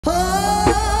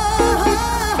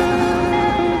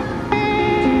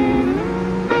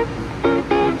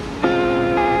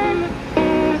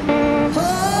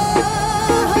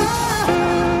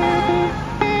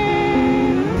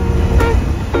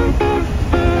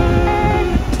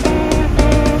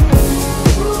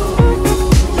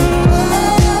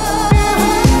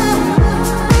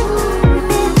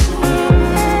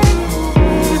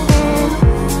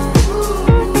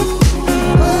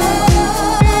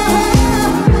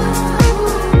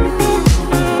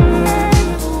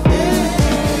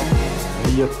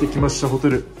してきました。ホ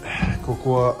テル、こ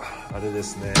こはあれで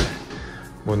すね、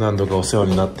もう何度かお世話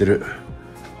になってる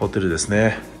ホテルです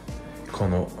ね。こ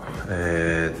の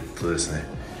ですね、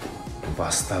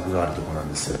バスタブがあるところなん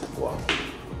ですよ。ここは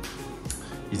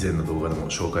以前の動画で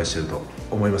も紹介してると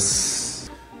思いま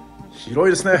す。広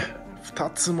いですね。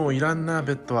2つもいらんな、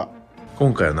ベッドは。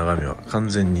今回の眺めは完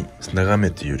全に眺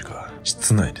めというよりか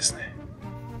室内ですね。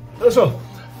よいしょ。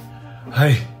は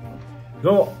い、ど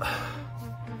うも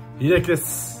秀樹で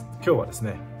す。今日はです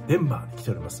ね、デンバーに来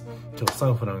ております。今日サ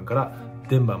ンフランから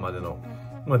デンバーまでの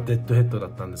デッドヘッドだ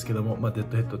ったんですけども、デッ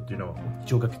ドヘッドっていうのは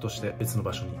一応書きとして別の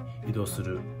場所に移動す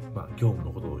る、業務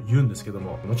のことを言うんですけど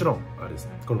も、もちろんあれです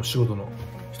ね、これも仕事の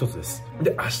一つです。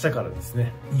で、明日からです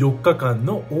ね、4日間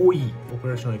の OE オペ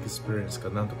レーションエクスペリエンスか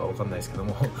なんとかわかんないですけど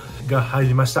もが入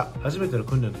りました。初めての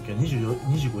訓練の時は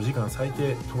25時間最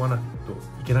低飛ばなくと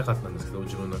いけなかったんですけど、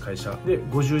自分の会社で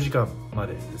50時間ま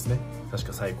でですね、確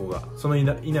か最高がその以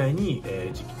内に、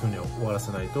実機訓練を終わら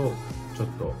せないとちょっ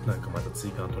となんかまた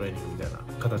追加のトレーニングみたいな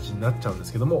形になっちゃうんで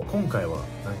すけども、今回は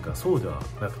なんかそうでは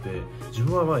なくて、自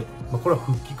分はこれは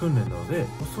復帰訓練なので、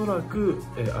おそらく、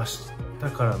明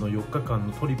日からの4日間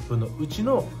のトリップのうち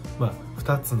の、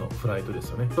2つのフライトです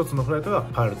よね。1つのフライトが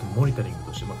パイロットモニタリング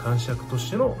として、監視役と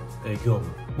しての、業務、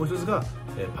もう1つが、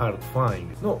パイロットフライン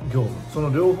グの業務、そ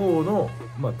の両方の、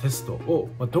テストを、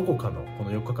どこかのこ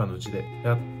の4日間のうちで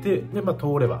やって、で、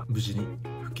通れば無事に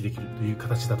復帰できるという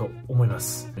形だと思いま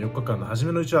す。4日間の初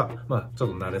めのうちは、ちょっ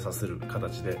と慣れさせる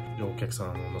形でお客さ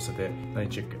んを乗せてナイ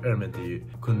チェックエアメンという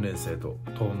訓練生と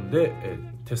飛んで、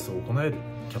テストを行える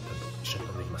キャプテンと一緒に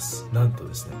飛んでいきます。なんと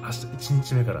ですね、明日1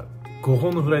日目から5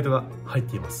本のフライトが入っ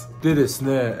ています。でです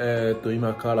ね、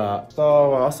今から明日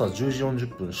は朝10時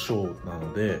40分ショーな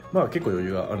ので、結構余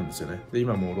裕があるんですよね。で、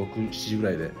今もう6、7時ぐ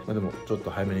らいで、でもちょっ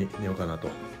と早めに寝ようかなと。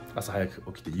朝早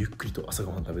く起きてゆっくりと朝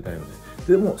ごはん食べたいの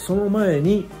で、でもその前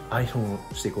にアイロンを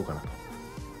していこうかなと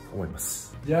思いま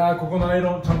す。いやー、ここのアイ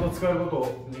ロンちゃんと使うこと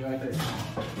を願いたいです。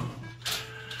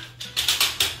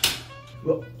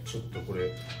うわ、ちょっとこ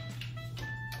れ、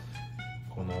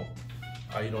この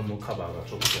アイロンのカバーが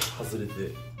ちょっと外れて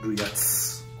るや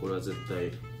つ、これは絶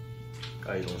対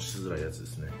アイロンしづらいやつで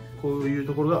すね。こういう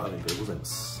ところがアメリカでございま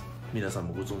す。皆さん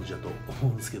もご存知だと思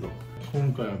うんですけど、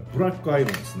今回はブラックアイロ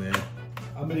ンですね。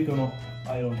アメリカの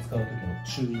アイロン使う時の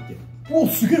注意点。お、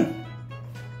すげえ、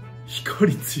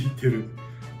光ついてる。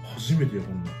初めて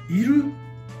こんなんいる。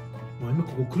今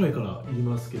ここ暗いから言い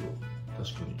ますけど、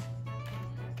確かに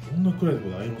こんな暗いとこ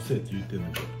ろでアイロンせえって言ってる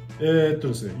のか。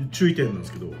ですね、注意点なんで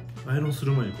すけど、アイロンす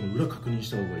る前にこの裏確認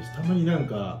した方がいいです。たまになん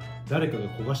か誰かが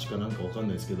焦がしかなんかわかんな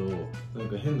いですけど、なん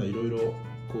か変ないろいろ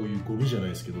こういうゴミじゃない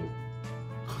ですけど、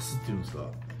カスっていうんですか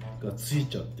がつい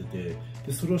ちゃってて、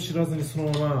でそれを知らずにその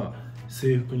まま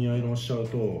制服にアイロンしちゃう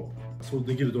と、そう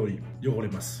できる通り汚れ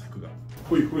ます、服が。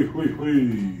ほいほいほいほ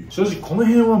い。正直この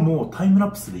辺はもうタイムラ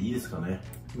プスでいいですかね。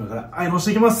今からアイロンし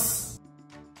ていきます。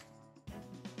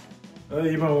は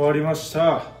い、今終わりまし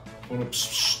た。このピシ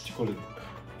ッピシッってこれ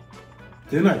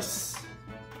出ないっす。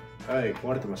はい、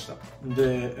壊れてました。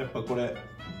でやっぱこれ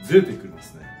ずれてくるんで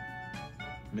すね。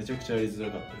めちゃくちゃやりづ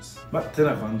らかったです。て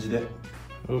な感じで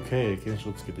OK、 検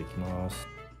証つけていきます。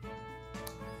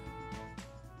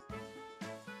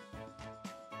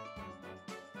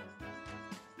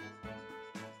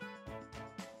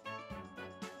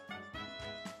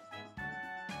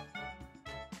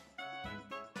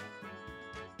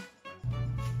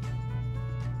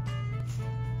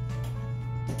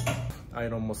アイ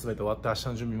ロンも全て終わって、明日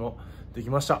の準備もでき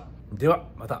ました。では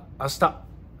また明日、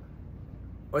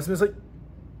おやすみなさい。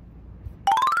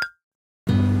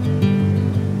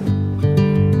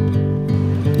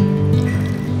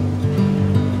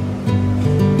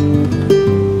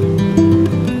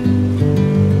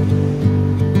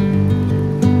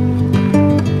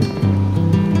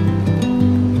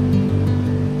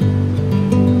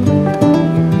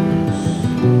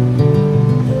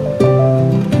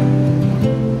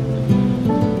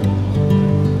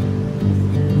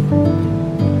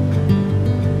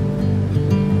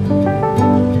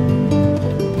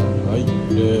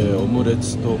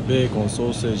とベーコン、ソ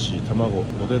ーセージ、卵、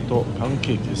ポテト、パン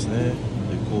ケーキですね。で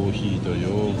コーヒーとヨ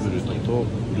ーグルトと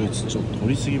フルーツ、ちょっと取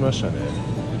りすぎましたね。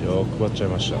よく配っちゃい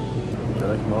ました。いた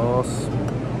だきます。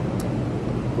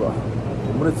うわ、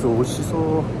オムレツ美味しそ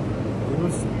う。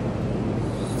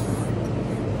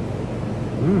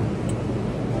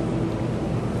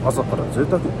朝から贅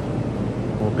沢。も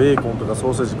うベーコンとか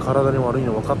ソーセージ体に悪い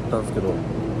の分かったんですけど、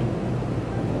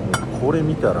これ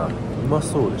見たらうま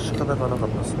そうで仕方がなかっ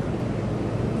たですね。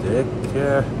でっけ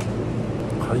え、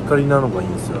カリカリなのがいい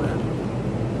んですよね。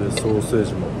でソーセー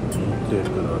ジも見て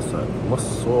ください、うま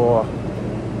そう。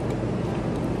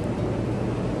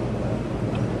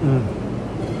うん、う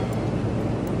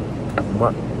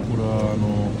まい。これは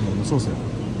そうですね、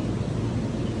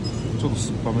ちょっと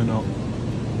酸っぱめな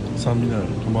酸味のある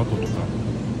トマトとか、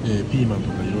ピーマン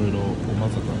とかいろいろ混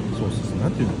ぜたソースです。な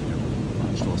んていうんだっ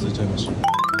け、ちょっと忘れちゃいました。いや、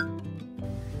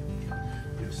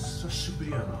久しぶ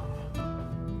りやな。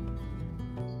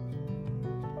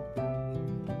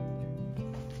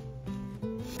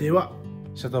では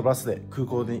シャトルバスで空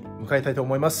港に向かいたいと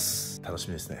思います。楽し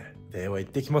みですね。では行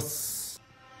ってきます。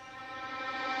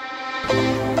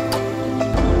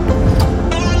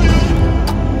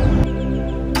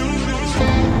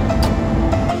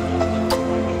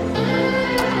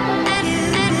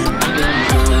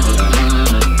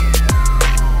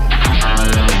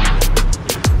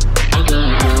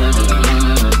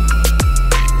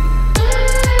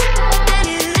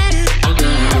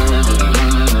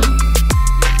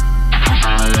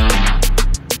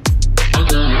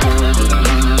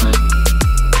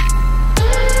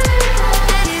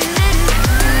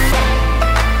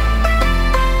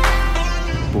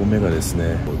目がです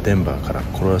ね、デンバーから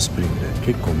コロラドスプリングで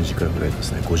結構短いフライトで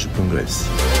すね。50分ぐらいです。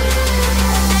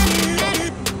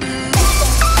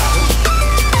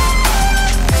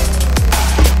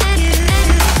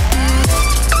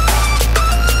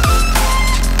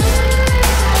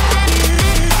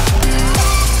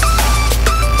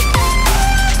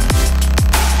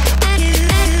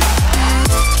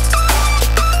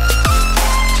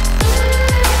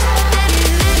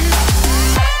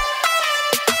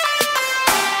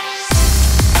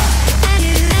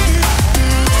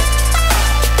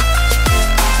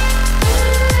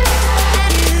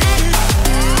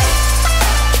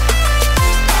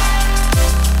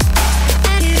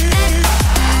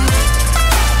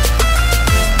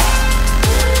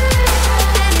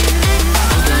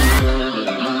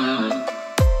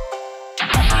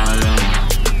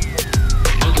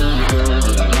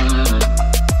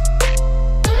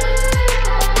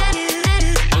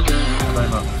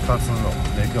2つの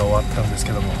レグが終わったんです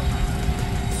けども、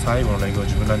最後のレグを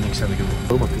自分ランニングしたんだけど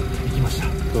うまくいきました。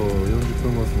40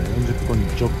分後ですね。40分後に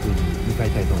ジョップに向かい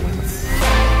たいと思います。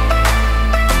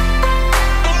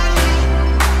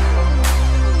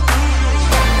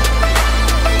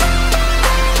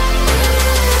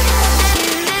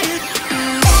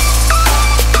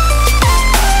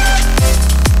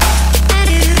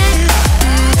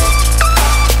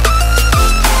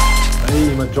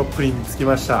ジョップリンに着き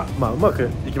ました。うまく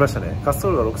いきましたね。滑走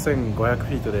路が6500フ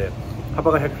ィートで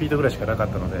幅が100フィートぐらいしかなかっ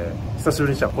たので、久しぶ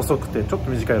りにしたら細くてちょっと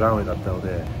短いランウェイだったの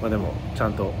で、でもちゃ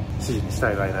んと指示に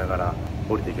従いながら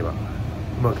降りていけばう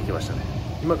まくいきましたね。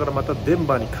今からまたデン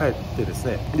バーに帰ってです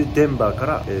ね、でデンバーか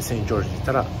らセイントジョージに行っ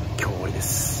たら今日終わりで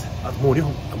す。あともう2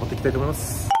本頑張っていきたいと思いま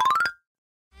す。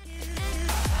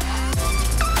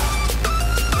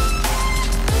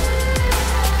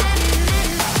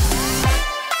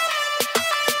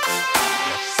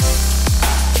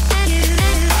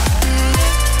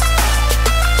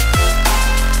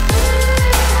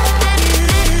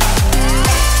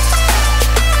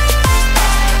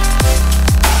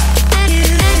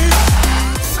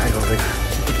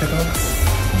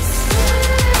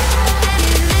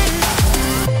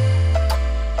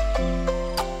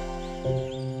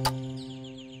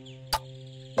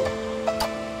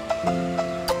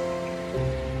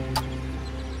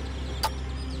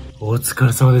お疲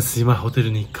れ様です。今ホテ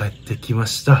ルに帰ってきま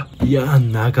した。いや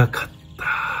ー長かっ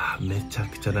た。めちゃ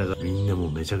くちゃ長い。みんなも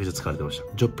うめちゃくちゃ疲れてました。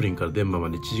ジョップリンからデンバーま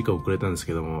で1時間遅れたんです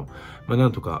けども、な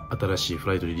んとか新しいフ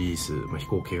ライトリリース、飛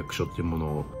行計画書っていうも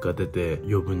のが出て、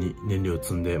余分に燃料を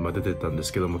積んで、出てったんで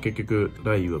すけども、結局、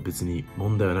雷雨は別に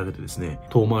問題はなくてですね、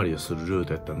遠回りをするルー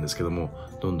トやったんですけども、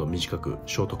どんどん短く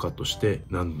ショートカットして、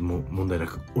何も問題な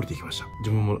く降りてきました。自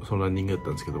分もそのランニングやった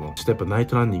んですけども、ちょっとやっぱナイ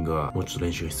トランニングはもうちょっと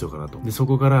練習が必要かなと。で、そ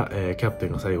こから、キャプテ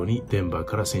ンが最後にデンバー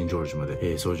からセイントジョージま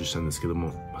で、操縦したんですけど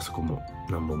も、そこも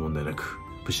何も問題なく、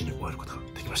無事に終わることが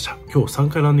できました。今日3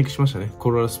回ランニングしましたね。コ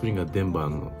ロラドスプリングがデンバー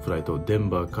のフライト、デン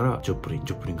バーからジョップリン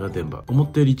からデンバー。思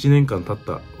ったより1年間経っ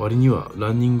た割には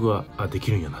ランニングはで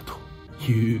きるんやなと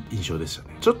いう印象でした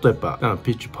ね。ちょっとやっぱ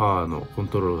ピッチパワーのコン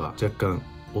トロールが若干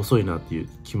遅いなっていう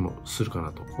気もするか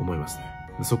なと思いますね。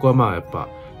そこはやっぱ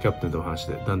キャプテンとの話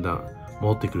でだんだん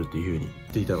戻ってくるっていう風に言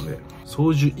っていたので、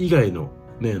操縦以外の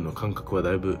面の感覚は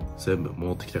だいぶ全部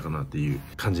戻ってきたかなっていう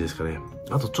感じですかね。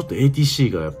あとちょっと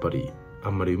ATC がやっぱりあ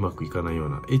んまりうまくいかないよう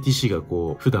な、ATC が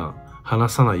普段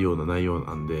話さないような内容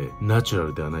なんで、ナチュラ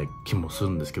ルではない気もする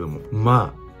んですけども、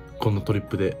このトリッ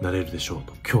プで慣れるでしょう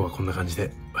と。今日はこんな感じ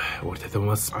で終わりたいと思い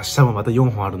ます。明日もまた4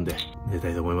本あるんで、寝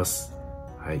たいと思います。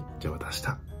はい、じゃあまた明日。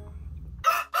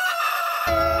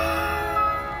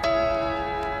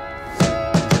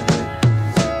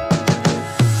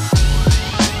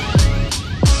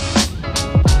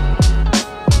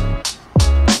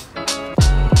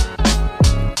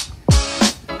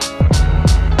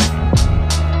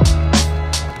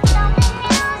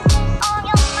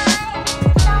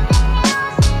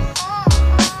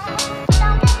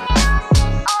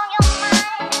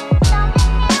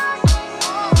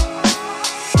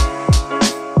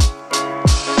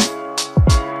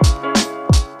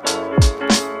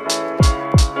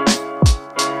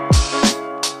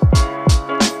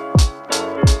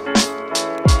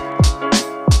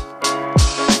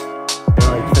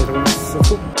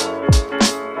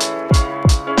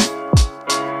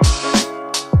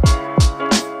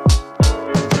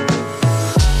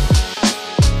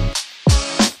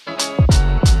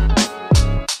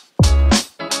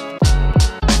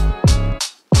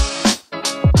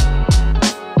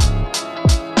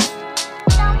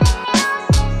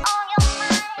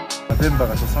デンバー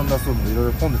がサンダーストームでいろ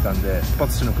いろ混んでたんで、出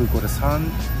発地の空港で1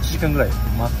時間ぐらい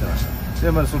待ってまし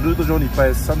た。で、そのルート上にいっぱ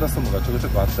いサンダーストームがちょこちょ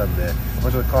こあったんで、ちょ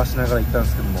っとかわしながら行ったんで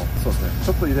すけども、そうですね、ち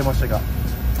ょっと揺れましたが、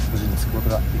無事に着くこと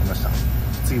ができました。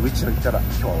次、ウィッチが来たら今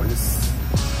日は終わりです。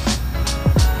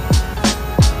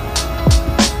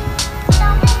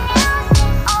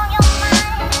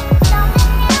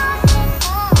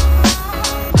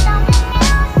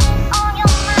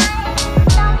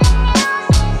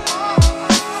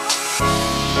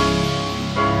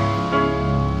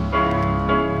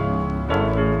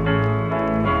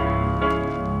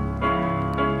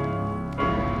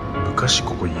昔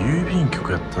ここ郵便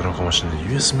局やったのかもしれな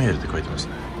い。 US メールって書いてます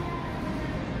ね。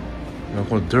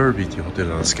これダービーっていうホテル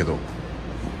なんですけど、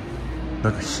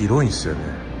なんか広いんですよね。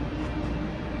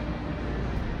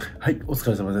はい、お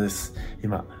疲れ様です。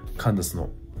今カンザスの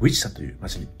ウィチタという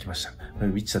町に来ました。ウ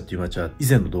ィチタっていう町は以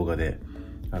前の動画で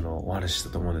お話しした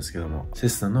と思うんですけども、セ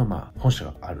スナの本社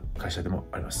がある会社でも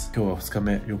あります。今日は2日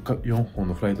目、4本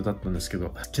のフライトだったんですけ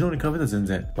ど、昨日に比べたら全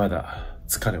然まだ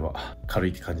疲れは軽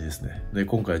いって感じですね。で、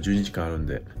今回は12時間あるん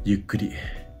で、ゆっくり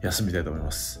休みたいと思いま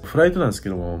す。フライトなんですけ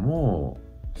ども、も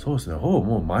う、そうですね、ほぼ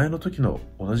もう前の時の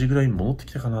同じぐらいに戻って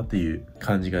きたかなっていう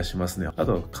感じがしますね。あ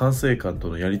とは管制官と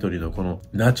のやりとりのこの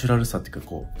ナチュラルさっていうか、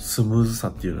スムーズさ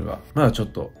っていうのが、まだちょっ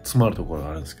と詰まるところが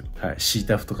あるんですけど、はい、シー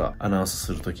タフとかアナウンス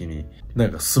するときに、な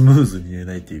んかスムーズに言え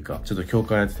ないっていうか、ちょっと教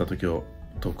官やってた時と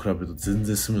比べると全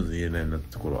然スムーズに言えないなっ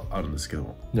てところはあるんですけど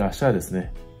も。で、明日はです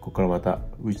ね、ここからまた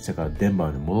ウィチタからデンバ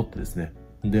ーに戻ってですね、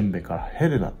デンベからヘ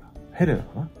レナか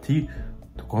なっていう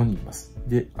ところにいます。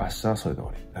で、明日はそれで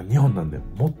終わり。2本なんで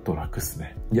もっと楽っす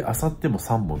ね。で、明後日も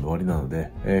3本で終わりなの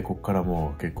で、ここから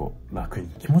もう結構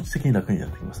気持ち的に楽になっ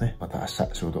てきますね。また明日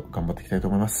仕事頑張っていきたいと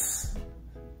思います。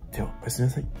では、おやすみ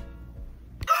なさい。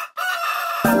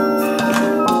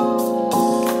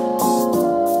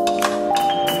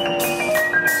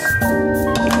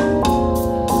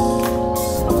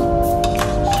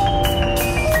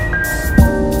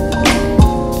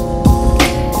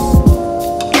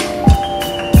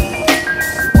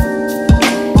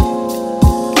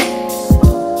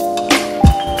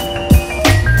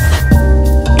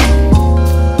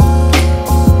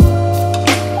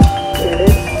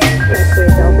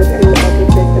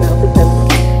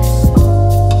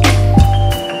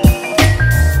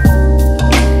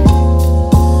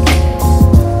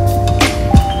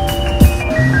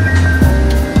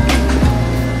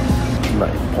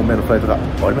フライトが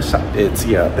終わりました。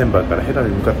次はデンバーからヘラに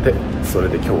向かって、それ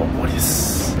で今日は終わりで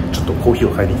す。ちょっとコーヒー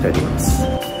を買いに行きたいと思います。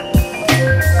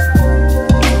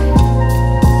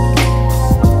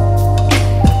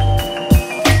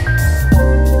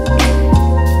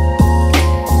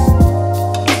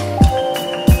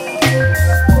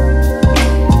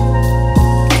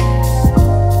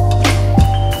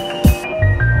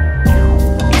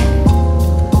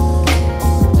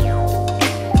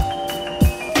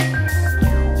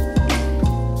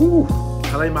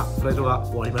ただいまフライトが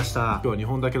終わりました。今日は日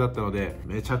本だけだったので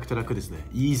めちゃくちゃ楽ですね。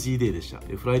イージーデーでした。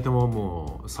フライトも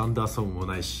もうサンダーソングも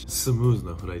ないし、スムーズ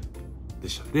なフライトで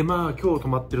した。で、今日泊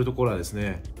まってるところはです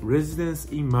ね、レジデン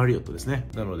ス・イン・マリオットですね。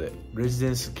なのでレジ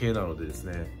デンス系なのでです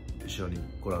ね、後ろに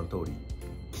ご覧の通り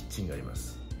キッチンがありま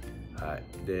す。はい。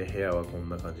で、部屋はこん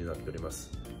な感じになっております。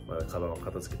まだカバンは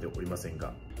片付けておりません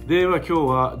が。では今日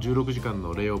は16時間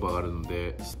のレイオーバーがあるの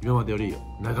で、今までより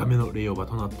長めのレイオーバー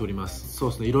となっております。そう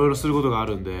ですね、いろいろすることがあ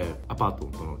るんで、アパート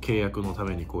との契約のた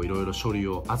めにいろいろ書類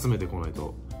を集めてこない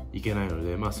といけないの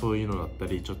で、そういうのだった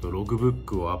り、ちょっとログブッ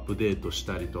クをアップデートし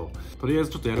たりと、とりあえず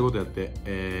ちょっとやることやって、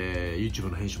YouTube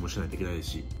の編集もしないといけないで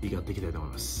すし、やっていきたいと思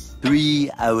います。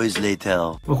3 hours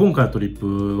later。今回のトリッ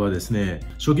プはですね、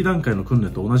初期段階の訓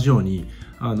練と同じように、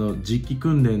実機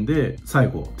訓練で最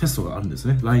後テストがあるんです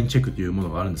ね。ラインチェックというも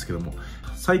のがあるんですけども、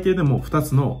最低でも2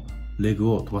つのレ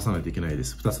グを飛ばさないといけないで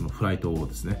す。2つのフライトを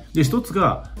ですね。で、1つ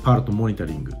がパイロットモニタ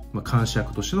リング、監視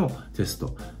役としてのテス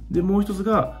ト。で、もう1つ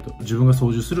が自分が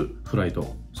操縦するフライ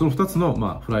ト。その2つ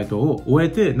のフライトを終え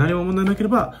て何も問題なけれ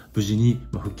ば無事に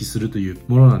復帰するという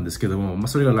ものなんですけども、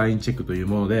それがラインチェックという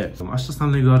もので、明日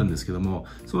3レグあるんですけども、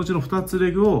そのうちの2つ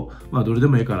レグをどれで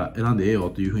もいいから選んでええよ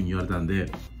というふうに言われたん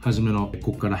で、初めの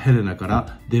ここからヘレナか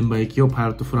らデンバー行きをパイ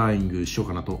ロットフライングしよう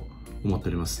かなと思って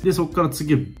おります。で、そこから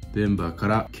次、デンバーか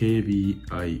ら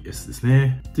KBIS です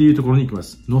ね。っていうところに行きま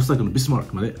す。ノースタークのビスマル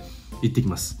クまで行ってき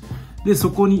ます。で、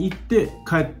そこに行って、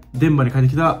デンバーに帰って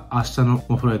きたら、明日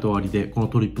のフライト終わりで、この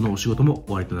トリップのお仕事も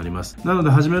終わりとなります。なの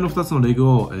で、初めの2つのレグ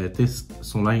を、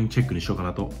そのラインチェックにしようか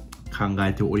なと考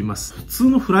えております。普通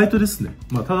のフライトですね。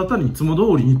ただ単にいつも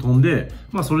通りに飛んで、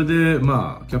それで、キ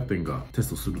ャプテンがテス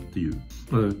トするっていう。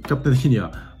キャプテン的に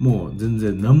は、もう全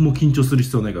然何も緊張する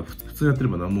必要ないから、普通にやってれ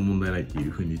ば何も問題ないってい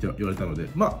う風に言われたので、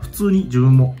普通に自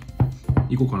分も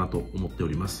行こうかなと思ってお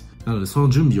ります。なので、その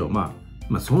準備を、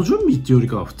その準備っていうより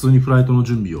かは普通にフライトの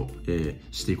準備を、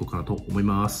していこうかなと思い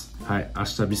ます。はい。明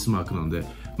日ビスマークなので、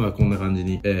こんな感じ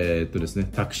に、ですね、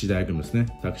タクシーダイアグラムです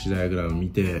ね。タクシーダイアグラムを見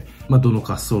て、どの滑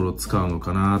走路を使うの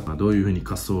かな、どういう風に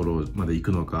滑走路まで行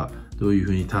くのか、どういう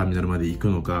風にターミナルまで行く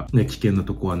のか、危険な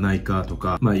とこはないかと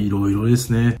か、いろいろで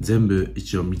すね。全部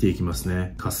一応見ていきます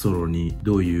ね。滑走路に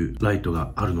どういうライト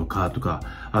があるのかとか、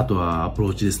あとはアプロ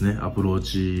ーチですね。アプロー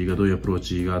チがどういうアプロー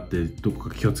チがあって、どこ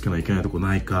か気をつけないといけないとこ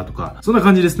ないかとか、そんな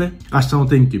感じですね。明日の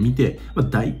天気を見て、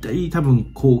大体多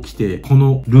分こう来て、こ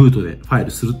のルートでファイ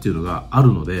ルするっていうのがあ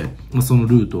るので、その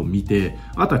ルートを見て、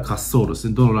あとは滑走路です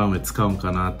ね。どのランウェイ使うん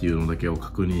かなっていうのだけを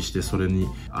確認して、それに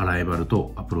アライバル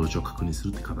とアプローチを確認す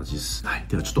るって形です。はい。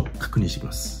ではちょっと確認していき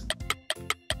ます。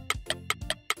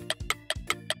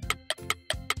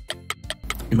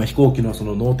今飛行機のそ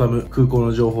のノータム空港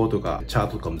の情報とかチャー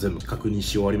トとかも全部確認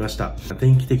し終わりました。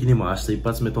天気的にも明日一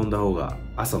発目飛んだ方が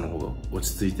朝の方が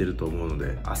落ち着いてると思うの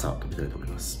で朝飛びたいと思い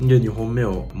ます。で、2本目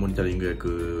をモニタリング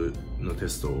役のテ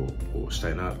ストをした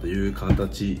いなという感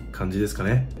じですか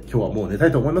ね。今日はもう寝た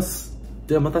いと思います。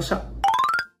ではまた明日。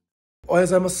おはよう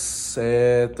ございます。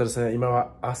ですね、今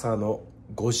は朝の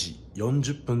5時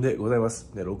40分でございま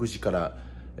す。で、6時から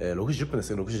6時10分で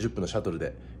すね。6時10分のシャトル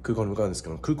で空港に向かうんですけ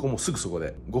ど、空港もすぐそこ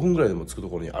で5分ぐらいでも着くと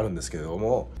ころにあるんですけれど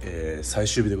も、最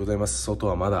終日でございます。外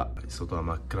は真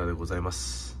っ暗でございま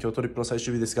す。今日トリップの最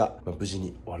終日ですが、無事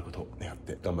に終わることを願っ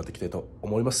て頑張っていきたいと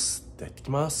思います。では行って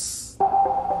きます。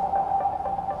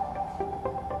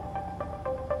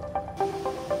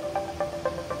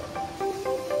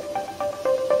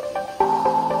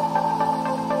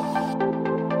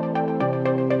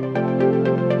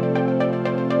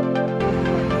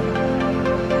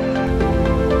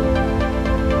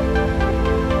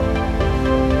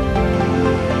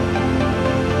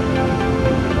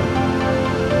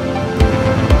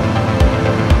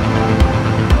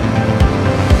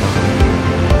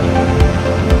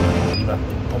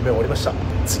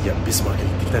次はビスマークに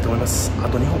行っていきたいと思います。あ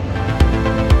と2本。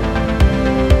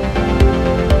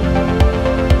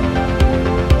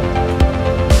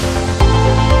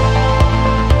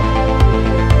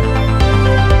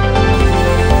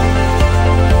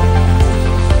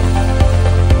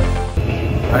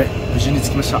はい、無事に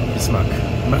着きました。ビスマーク。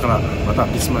今からまた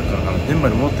ビスマークからデンマ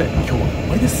ークに戻って今日は終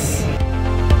わりです。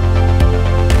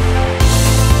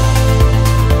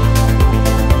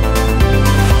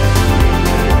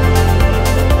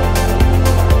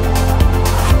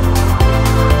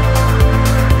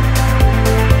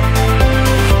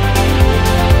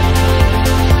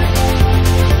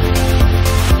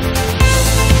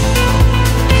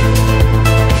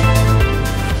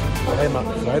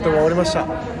フライトが終わりました。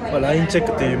ラインチェッ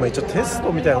クっていう、一応テス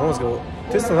トみたいなものですけど、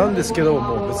テストなんですけど、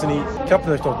もう別にキャプテ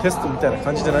ンの人のテストみたいな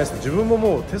感じじゃないです。自分も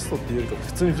もうテストっていうよりか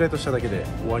普通にフライトしただけで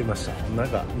終わりました。なん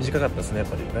か短かったですね、やっ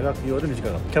ぱり。長くようで短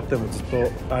かった。キャプテンもずっと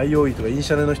IOE とかイニ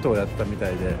シャルの人をやったみた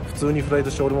いで、普通にフライ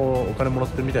トして俺もお金もらっ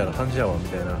てるみたいな感じやわみ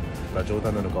たいな、冗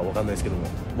談なのかわかんないですけど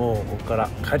も、もうここから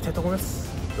帰りたいと思いま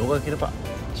す。動画が良ければ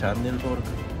チャンネル登録、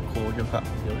高評価よ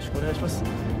ろしくお願いします。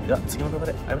では次の動画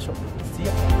で会いましょう。See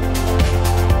ya!